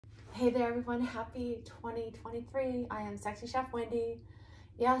Hey there everyone, happy 2023. I am Sexy Chef Wendy.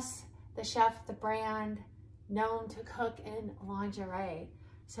 Yes, the chef, the brand, known to cook in lingerie.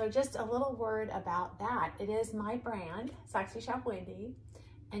 So just a little word about that. It is my brand, Sexy Chef Wendy.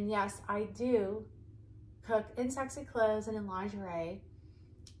 And yes, I do cook in sexy clothes and in lingerie.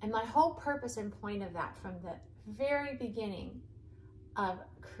 And my whole purpose and point of that from the very beginning of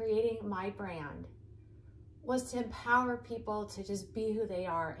creating my brand was to empower people to just be who they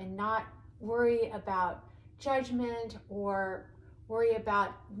are and not worry about judgment or worry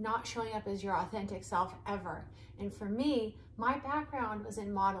about not showing up as your authentic self ever. And for me, my background was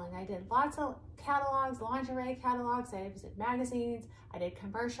in modeling. I did lots of catalogs, lingerie catalogs, I was in magazines, I did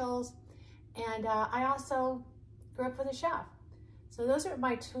commercials, and I also grew up with a chef. So those are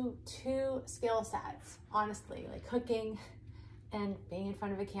my two skill sets, honestly, like cooking and being in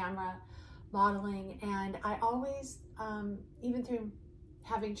front of a camera, modeling. And I always, even through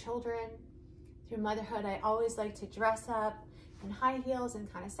having children, through motherhood, I always like to dress up in high heels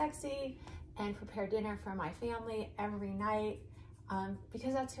and kind of sexy and prepare dinner for my family every night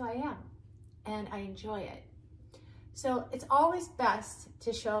because that's who I am and I enjoy it. So it's always best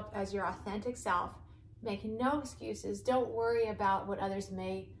to show up as your authentic self, make no excuses, don't worry about what others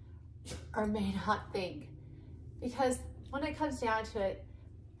may or may not think. Because when it comes down to it,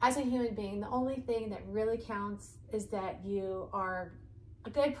 as a human being, the only thing that really counts is that you are a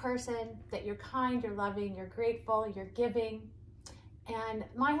good person, that you're kind, you're loving, you're grateful, you're giving. And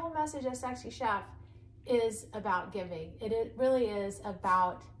my whole message as Sexy Chef is about giving. It really is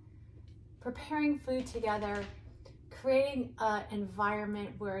about preparing food together, creating an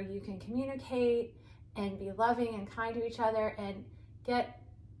environment where you can communicate and be loving and kind to each other and get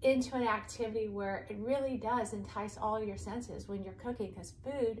into an activity where it really does entice all your senses when you're cooking, because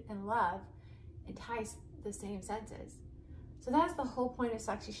food and love entice the same senses. So that's the whole point of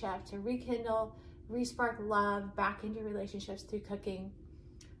Sexy Chef, to rekindle, respark love back into relationships through cooking.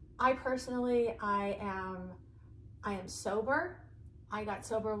 I personally, I am sober. I got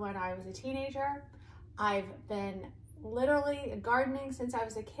sober when I was a teenager. I've been literally gardening since I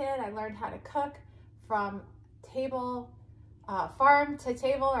was a kid. I learned how to cook from farm to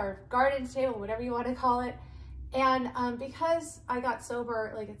table, or garden to table, whatever you want to call it. And because I got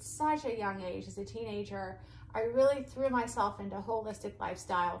sober like at such a young age as a teenager, I really threw myself into a holistic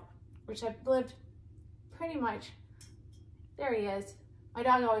lifestyle, which I've lived pretty much. There he is. My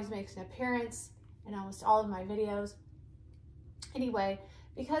dog always makes an appearance in almost all of my videos. Anyway,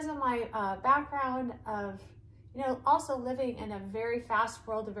 because of my background of also living in a very fast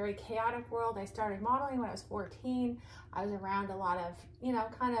world, a very chaotic world. I started modeling when I was 14. I was around a lot of,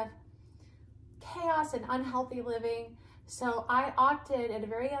 kind of chaos and unhealthy living. So I opted at a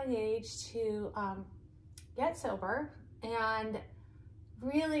very young age to get sober and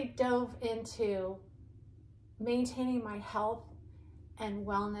really dove into maintaining my health and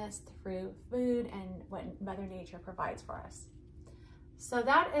wellness through food and what Mother Nature provides for us. So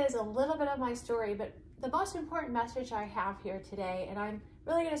that is a little bit of my story, but the most important message I have here today, and I'm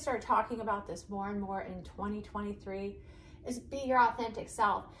really going to start talking about this more and more in 2023, is be your authentic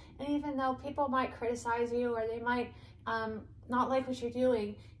self. And even though people might criticize you or they might not like what you're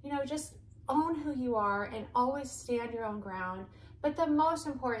doing, just own who you are and always stand your own ground. But the most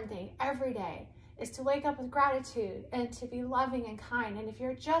important thing every day is to wake up with gratitude and to be loving and kind. And if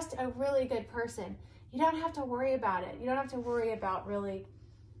you're just a really good person, you don't have to worry about it. You don't have to worry about really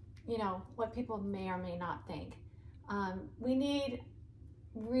what people may or may not think. We need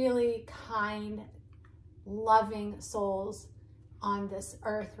really kind, loving souls on this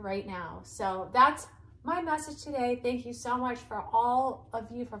earth right now. So that's my message today. Thank you so much for all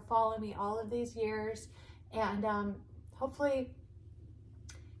of you for following me all of these years. And hopefully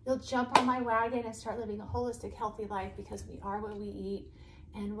you'll jump on my wagon and start living a holistic, healthy life, because we are what we eat.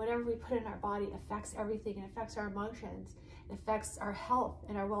 And whatever we put in our body affects everything. It affects our emotions. It affects our health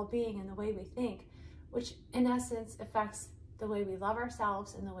and our well-being and the way we think, which in essence affects the way we love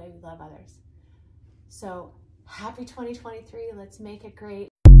ourselves and the way we love others. So happy 2023. Let's make it great.